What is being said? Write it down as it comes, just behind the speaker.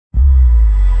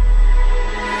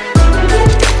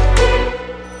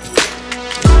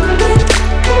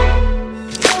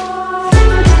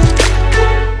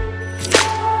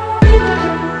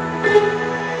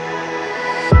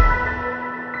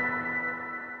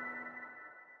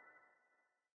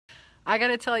I got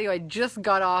to tell you, I just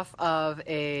got off of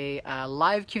a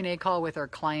live Q&A call with our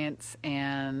clients,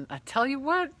 and I tell you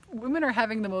what, women are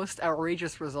having the most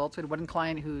outrageous results. We had one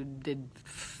client who did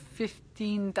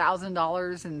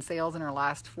 $15,000 in sales in her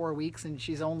last 4 weeks, and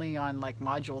she's only on like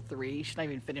module 3. She's not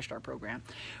even finished our program,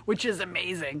 which is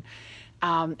amazing.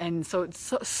 And so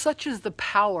such is the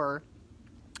power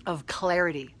of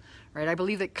clarity. Right? I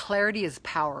believe that clarity is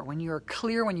power. When you are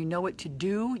clear, when you know what to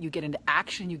do, you get into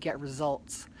action, you get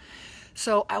results.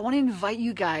 So I want to invite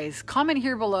you guys, comment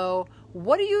here below,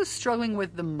 what are you struggling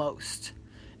with the most?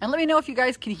 And let me know if you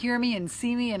guys can hear me and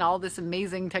see me and all this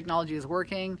amazing technology is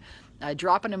working.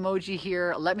 Drop an emoji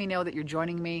here. Let me know that you're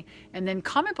joining me. And then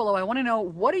comment below. I want to know,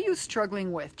 what are you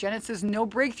struggling with? Janet says, no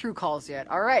breakthrough calls yet.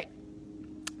 All right.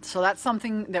 So that's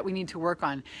something that we need to work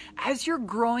on. As you're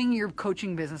growing your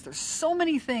coaching business, there's so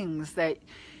many things that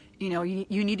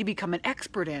you need to become an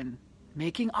expert in.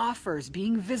 Making offers,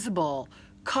 being visible,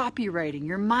 copywriting,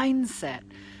 your mindset,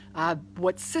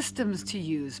 what systems to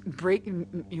use,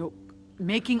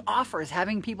 making offers,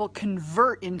 having people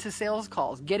convert into sales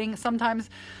calls,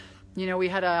 sometimes, we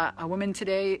had a woman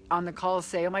today on the call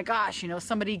say, oh my gosh,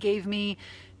 somebody gave me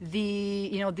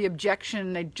the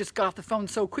objection. They just got off the phone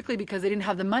so quickly because they didn't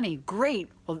have the money. Great.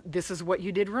 Well, this is what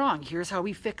you did wrong. Here's how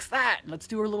we fix that. Let's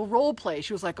do a little role play.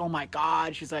 She was like, oh my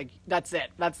God. She's like, that's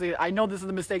it. I know this is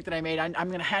the mistake that I made. I'm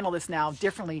going to handle this now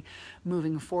differently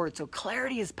moving forward. So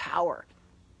clarity is power.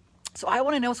 So I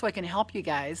want to know so I can help you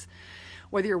guys.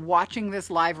 Whether you're watching this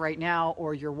live right now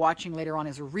or you're watching later on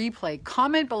as a replay,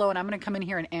 comment below and I'm going to come in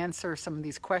here and answer some of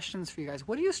these questions for you guys.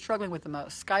 What are you struggling with the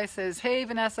most? Sky says, hey,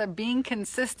 Vanessa, being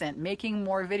consistent, making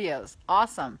more videos.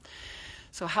 Awesome.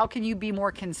 So how can you be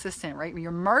more consistent, right?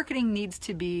 Your marketing needs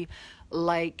to be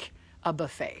like a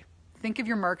buffet. Think of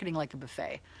your marketing like a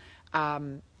buffet.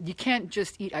 You can't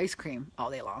just eat ice cream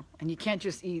all day long, and you can't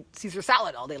just eat Caesar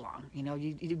salad all day long.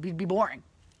 You'd be boring.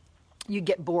 You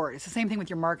get bored. It's the same thing with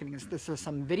your marketing. There's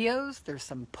some videos, there's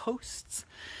some posts,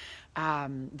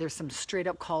 there's some straight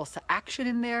up calls to action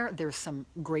in there. There's some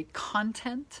great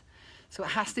content. So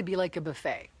it has to be like a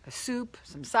buffet, a soup,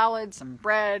 some salad, some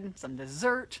bread, some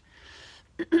dessert.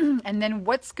 And then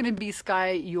what's going to be,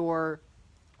 Sky,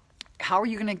 how are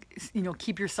you going to,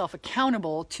 keep yourself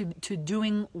accountable to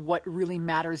doing what really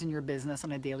matters in your business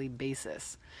on a daily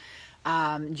basis?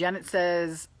 Janet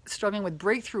says, struggling with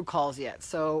breakthrough calls yet.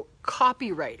 So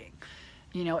copywriting,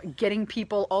 getting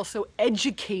people also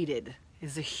educated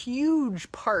is a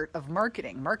huge part of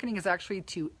marketing. Marketing is actually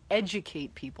to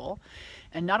educate people,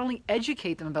 and not only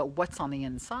educate them about what's on the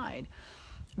inside,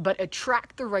 but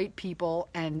attract the right people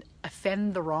and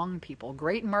offend the wrong people.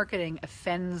 Great marketing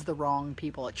offends the wrong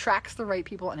people, attracts the right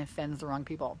people and offends the wrong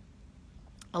people.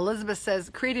 Elizabeth says,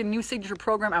 created a new signature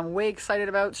program I'm way excited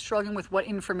about, struggling with what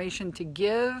information to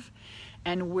give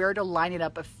and where to line it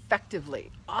up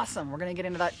effectively. Awesome. We're going to get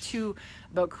into that too,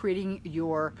 about creating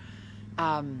your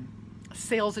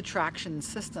sales attraction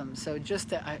system. So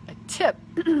just a tip,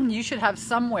 you should have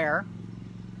somewhere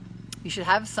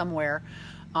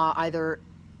either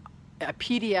a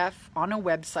PDF on a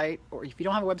website, or if you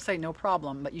don't have a website, no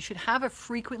problem, but you should have a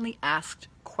frequently asked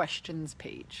questions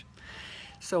page.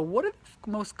 So what are the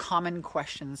most common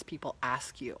questions people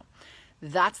ask you?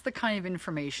 That's the kind of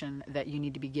information that you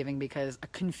need to be giving, because a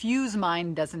confused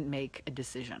mind doesn't make a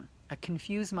decision. A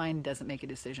confused mind doesn't make a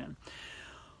decision.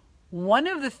 One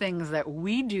of the things that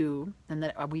we do and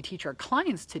that we teach our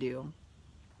clients to do,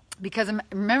 because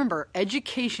remember,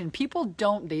 education, people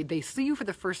don't, they see you for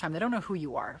the first time. They don't know who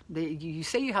you are. You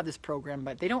say you have this program,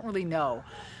 but they don't really know.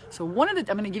 So I'm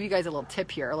going to give you guys a little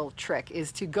tip here, a little trick,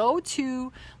 is to go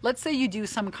to, let's say you do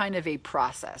some kind of a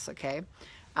process, okay?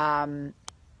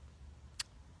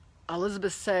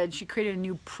 Elizabeth said she created a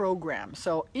new program.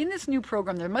 So in this new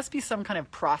program, there must be some kind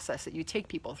of process that you take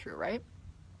people through, right?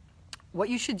 What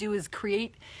you should do is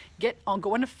I'll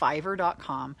go into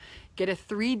Fiverr.com, get a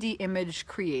 3D image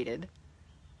created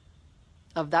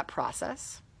of that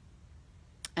process,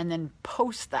 and then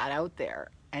post that out there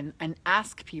and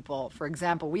ask people. For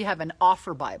example, we have an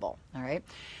offer Bible, all right?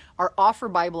 Our offer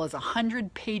Bible is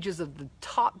 100 pages of the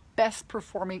top, best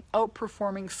performing,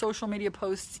 outperforming social media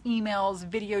posts, emails,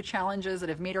 video challenges that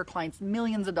have made our clients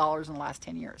millions of dollars in the last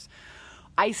 10 years.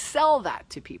 I sell that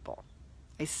to people.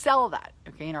 I sell that,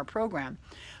 okay, in our program.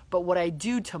 But what I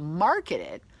do to market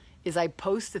it is I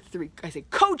post I say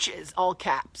coaches, all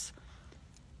caps.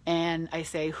 And I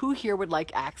say, who here would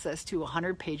like access to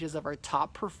 100 pages of our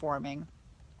top performing,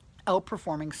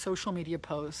 outperforming social media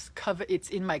posts?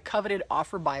 It's in my coveted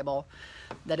offer Bible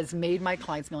that has made my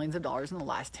clients millions of dollars in the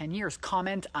last 10 years.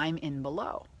 Comment, I'm in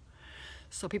below.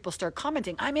 So people start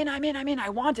commenting, I'm in, I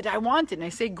want it. And I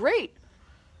say, great.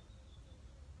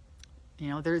 You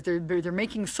know, they're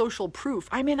making social proof.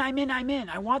 I'm in.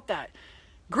 I want that.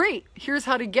 Great. Here's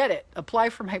how to get it. Apply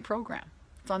for my program.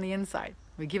 It's on the inside.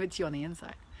 We give it to you on the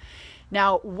inside.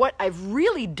 Now, what I've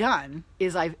really done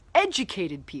is I've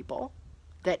educated people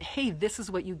that, hey, this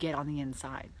is what you get on the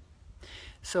inside.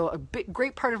 So a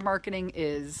great part of marketing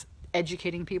is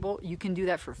educating people. You can do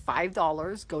that for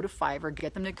 $5. Go to Fiverr,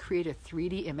 get them to create a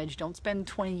 3D image. Don't spend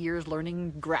 20 years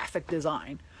learning graphic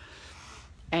design.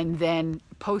 And then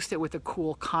post it with a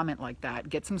cool comment like that.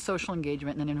 Get some social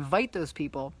engagement and then invite those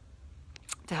people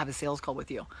to have a sales call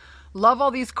with you. Love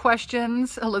all these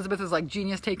questions. Elizabeth is like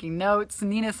genius taking notes.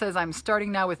 Nina says, I'm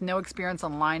starting now with no experience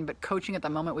online, but coaching at the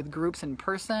moment with groups in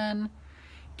person.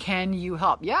 Can you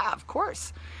help? Yeah, of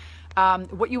course.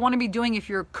 What you want to be doing if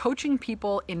you're coaching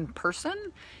people in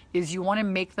person is you want to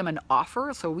make them an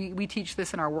offer. So we teach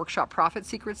this in our workshop Profit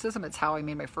Secret System. It's how I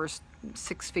made my first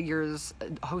 6 figures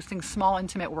hosting small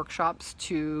intimate workshops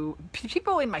to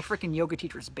people in my freaking yoga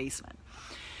teacher's basement.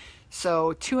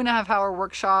 So 2.5 hour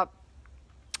workshop,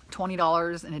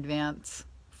 $20 in advance,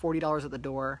 $40 at the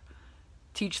door.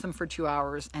 Teach them for 2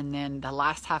 hours, and then the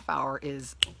last half hour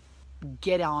is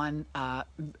get on,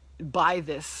 buy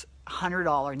this $100,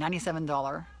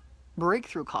 $97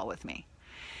 breakthrough call with me.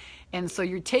 And so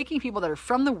you're taking people that are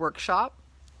from the workshop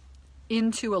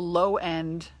into a low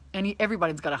end, and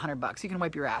everybody's got $100. You can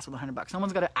wipe your ass with $100. No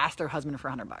one's got to ask their husband for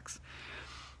 $100.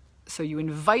 So you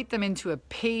invite them into a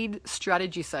paid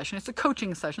strategy session. It's a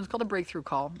coaching session. It's called a breakthrough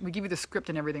call. We give you the script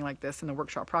and everything like this in the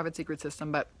workshop Profit Secret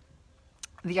System. But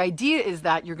the idea is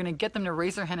that you're going to get them to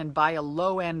raise their hand and buy a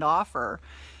low end offer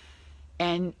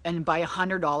and buy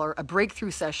 $100, a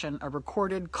breakthrough session, a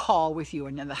recorded call with you.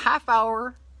 And then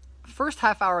the first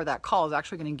half hour of that call is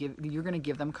actually you're going to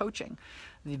give them coaching.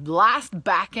 The last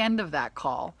back end of that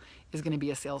call is going to be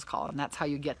a sales call. And that's how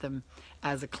you get them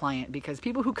as a client, because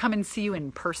people who come and see you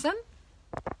in person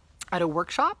at a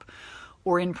workshop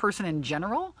or in person in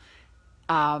general,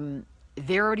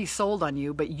 they're already sold on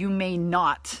you, but you may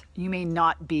not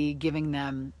be giving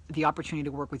them the opportunity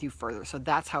to work with you further. So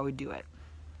that's how we do it.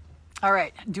 All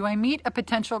right. Do I meet a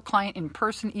potential client in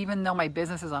person even though my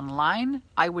business is online?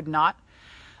 I would not.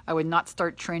 I would not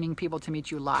start training people to meet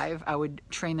you live. I would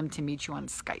train them to meet you on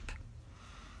Skype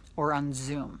or on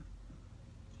Zoom.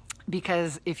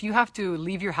 Because if you have to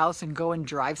leave your house and go and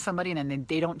drive somebody and then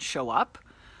they don't show up,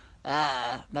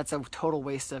 that's a total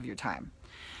waste of your time.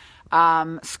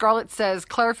 Scarlett says,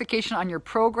 clarification on your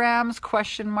programs, ?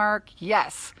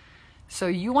 Yes. So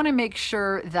you want to make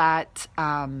sure that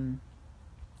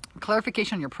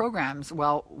clarification on your programs,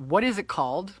 well, what is it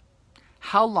called?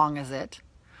 How long is it?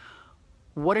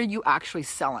 What are you actually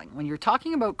selling? When you're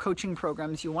talking about coaching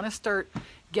programs, you want to start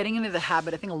getting into the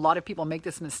habit. I think a lot of people make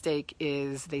this mistake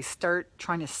is they start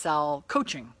trying to sell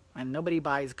coaching and nobody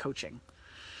buys coaching.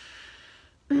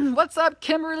 What's up?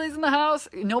 Kimberly's in the house.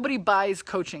 Nobody buys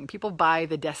coaching. People buy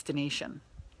the destination.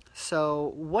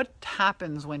 So what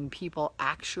happens when people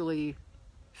actually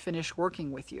finish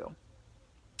working with you?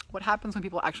 What happens when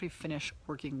people actually finish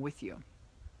working with you?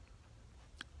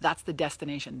 That's the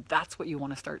destination. That's what you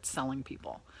want to start selling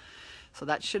people. So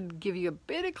that should give you a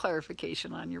bit of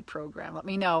clarification on your program. Let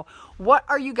me know. What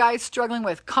are you guys struggling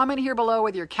with? Comment here below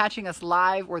whether you're catching us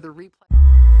live or the replay.